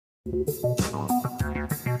This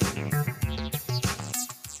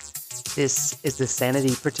is the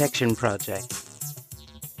Sanity Protection Project.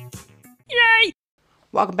 Yay!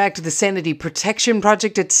 Welcome back to the Sanity Protection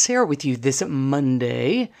Project. It's Sarah with you this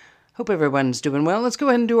Monday. Hope everyone's doing well. Let's go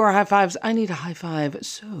ahead and do our high fives. I need a high five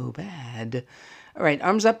so bad. All right,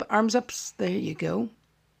 arms up, arms up. There you go.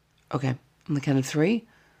 Okay, on the count of 3.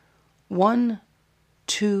 1,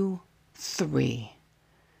 2, 3.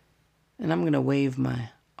 And I'm going to wave my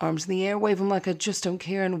arms in the air, wave them like I just don't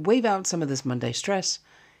care, and wave out some of this Monday stress.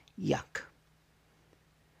 Yuck.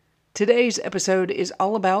 Today's episode is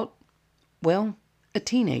all about, well, a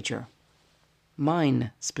teenager. Mine,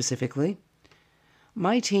 specifically.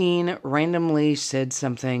 My teen randomly said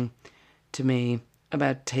something to me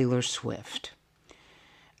about Taylor Swift.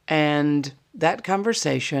 And that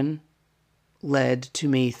conversation led to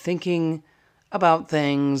me thinking about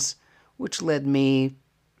things, which led me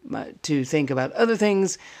to think about other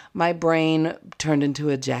things. My brain turned into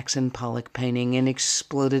a Jackson Pollock painting and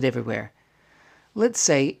exploded everywhere. Let's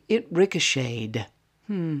say it ricocheted.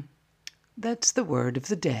 That's the word of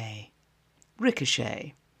the day.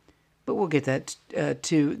 Ricochet. But we'll get that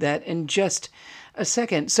to that in just a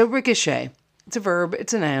second. So ricochet, it's a verb,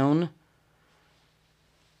 it's a noun.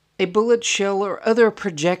 A bullet, shell, or other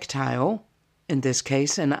projectile, in this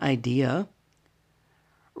case an idea,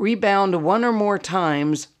 rebound one or more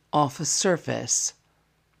times off a surface.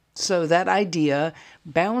 So that idea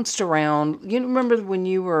bounced around. You remember when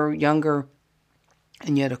you were younger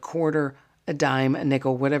and you had a quarter, a dime, a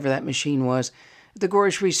nickel, whatever that machine was, at the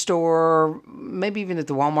grocery store, maybe even at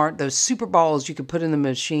the Walmart, those super balls you could put in the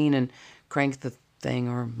machine and crank the thing,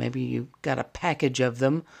 or maybe you got a package of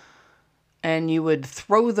them, and you would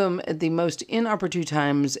throw them at the most inopportune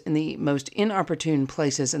times in the most inopportune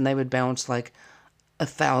places, and they would bounce like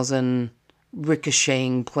 1,000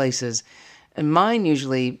 ricocheting places. And mine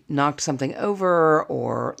usually knocked something over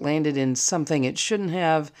or landed in something it shouldn't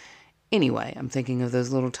have. Anyway, I'm thinking of those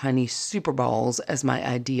little tiny super balls as my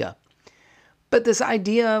idea. But this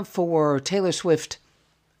idea for Taylor Swift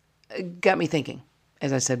got me thinking,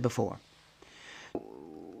 as I said before.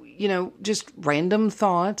 Just random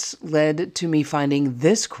thoughts led to me finding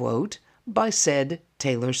this quote by said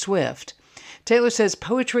Taylor Swift. Taylor says,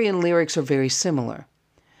 "Poetry and lyrics are very similar,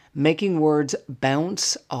 making words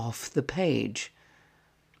bounce off the page."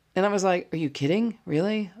 And I was like, are you kidding?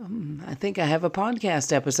 Really? I think I have a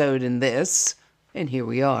podcast episode in this. And here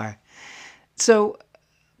we are. So,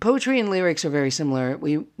 poetry and lyrics are very similar.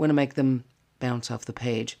 We want to make them bounce off the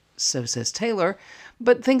page. So says Taylor.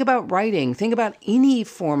 But think about writing. Think about any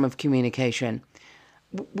form of communication.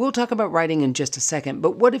 We'll talk about writing in just a second.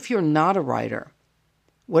 But what if you're not a writer?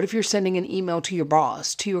 What if you're sending an email to your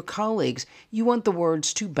boss, to your colleagues? You want the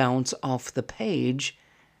words to bounce off the page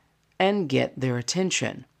and get their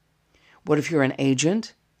attention. What if you're an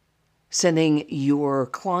agent sending your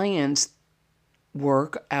client's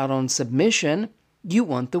work out on submission? You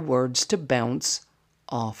want the words to bounce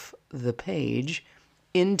off the page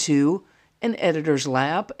into an editor's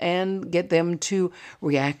lap and get them to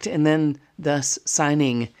react, and then thus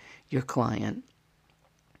signing your client.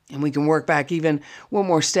 And we can work back even one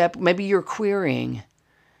more step. Maybe you're querying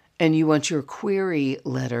and you want your query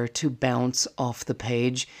letter to bounce off the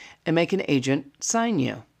page and make an agent sign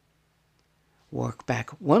you. Work back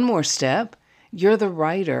one more step. You're the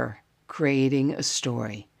writer creating a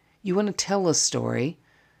story. You want to tell a story,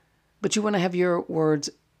 but you want to have your words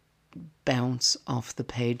bounce off the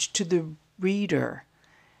page to the reader,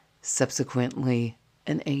 subsequently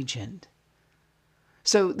an agent.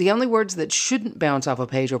 So the only words that shouldn't bounce off a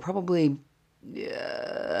page are probably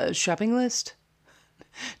shopping list.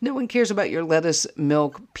 No one cares about your lettuce,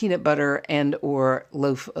 milk, peanut butter, and or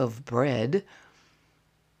loaf of bread.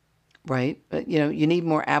 Right? You need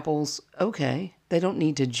more apples. Okay. They don't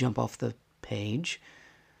need to jump off the page.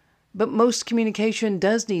 But most communication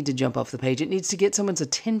does need to jump off the page. It needs to get someone's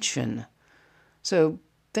attention. So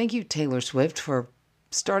thank you, Taylor Swift, for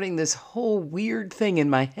starting this whole weird thing in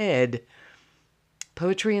my head.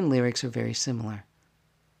 Poetry and lyrics are very similar.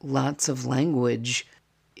 Lots of language.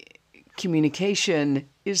 Communication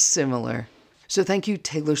is similar. So thank you,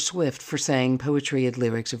 Taylor Swift, for saying poetry and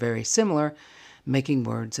lyrics are very similar, making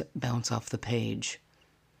words bounce off the page.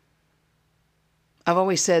 I've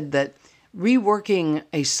always said that reworking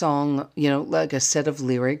a song, like a set of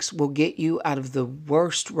lyrics, will get you out of the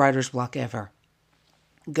worst writer's block ever.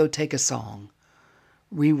 Go take a song,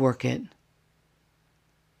 rework it,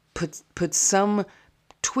 put some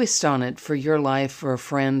twist on it for your life, for a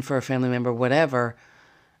friend, for a family member, whatever,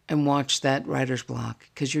 and watch that writer's block,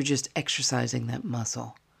 because you're just exercising that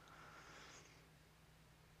muscle.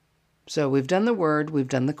 So we've done the word, we've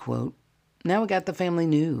done the quote. Now we got the family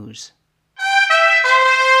news.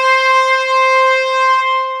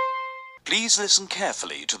 Please listen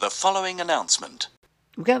carefully to the following announcement.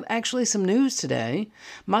 We've got actually some news today.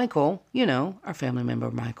 Michael, our family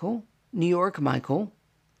member Michael, New York Michael,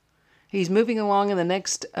 he's moving along in the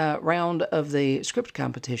next round of the script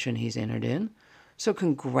competition he's entered in. So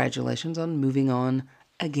congratulations on moving on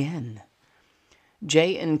again.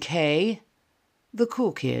 J and K, the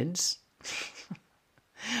cool kids,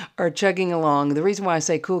 are chugging along. The reason why I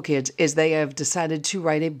say cool kids is they have decided to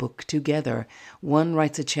write a book together. One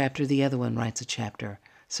writes a chapter, the other one writes a chapter.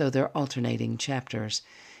 So they're alternating chapters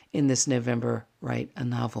in this November Write a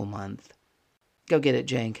Novel month. Go get it,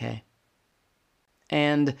 J and K.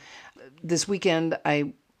 And this weekend,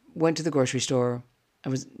 I went to the grocery store. I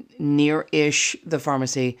was near-ish the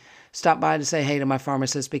pharmacy. Stopped by to say hey to my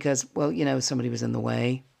pharmacist because, somebody was in the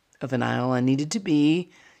way of an aisle. I needed to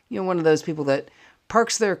be, one of those people that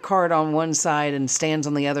parks their cart on one side and stands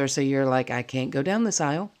on the other, so you're like, I can't go down this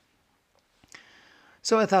aisle.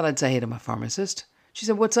 So I thought I'd say hey to my pharmacist. She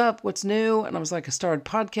said, what's up? What's new? And I was like, I started a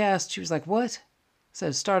podcast. She was like, what? I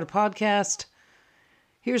said, start a podcast.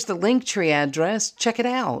 Here's the Linktree address. Check it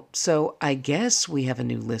out. So I guess we have a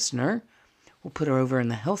new listener. We'll put her over in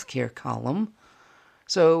the healthcare column.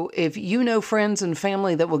 So if you know friends and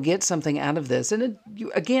family that will get something out of this, and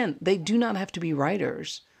again, they do not have to be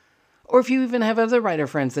writers. Or if you even have other writer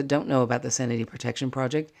friends that don't know about the Sanity Protection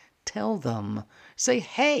Project, tell them. Say,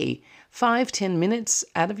 hey, 5-10 minutes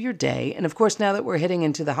out of your day. And of course, now that we're heading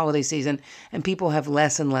into the holiday season and people have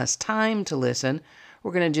less and less time to listen,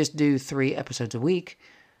 we're going to just do 3 episodes a week.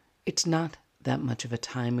 It's not that much of a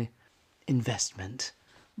time investment,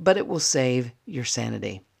 but it will save your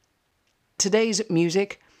sanity. Today's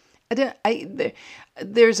music,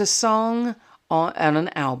 there's a song on an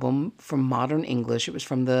album from Modern English. It was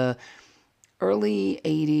from the early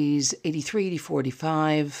 80s, 83, 84,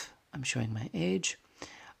 85. I'm showing my age.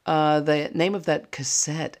 The name of that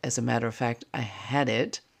cassette, as a matter of fact, I had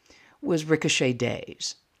it, was Ricochet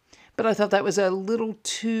Days. But I thought that was a little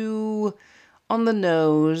too on the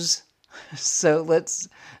nose, so let's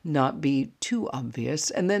not be too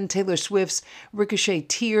obvious. And then Taylor Swift's Ricochet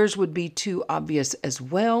Tears would be too obvious as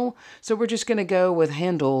well. So we're just going to go with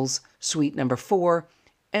Handel's Suite Number 4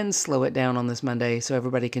 and slow it down on this Monday so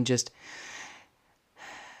everybody can just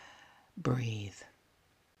breathe.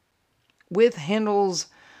 With Handel's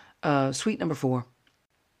Suite Number 4,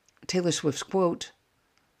 Taylor Swift's quote,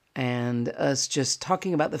 and us just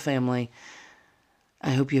talking about the family,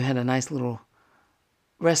 I hope you had a nice little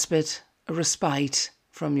respite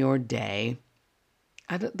from your day.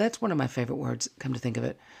 That's one of my favorite words, come to think of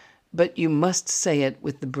it. But you must say it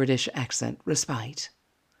with the British accent, respite.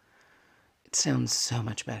 It sounds so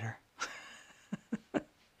much better.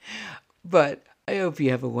 But I hope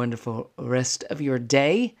you have a wonderful rest of your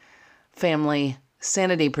day. Family,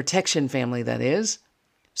 Sanity Protection family, that is.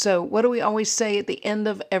 So what do we always say at the end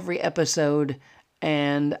of every episode?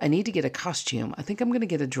 And I need to get a costume. I think I'm going to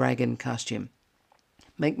get a dragon costume.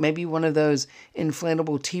 Make maybe one of those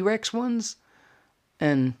inflatable T-Rex ones.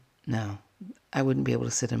 And no, I wouldn't be able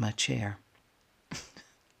to sit in my chair.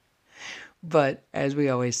 But as we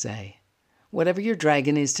always say, whatever your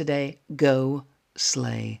dragon is today, go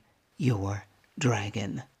slay your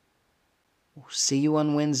dragon. We'll see you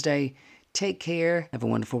on Wednesday. Take care. Have a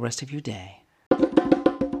wonderful rest of your day.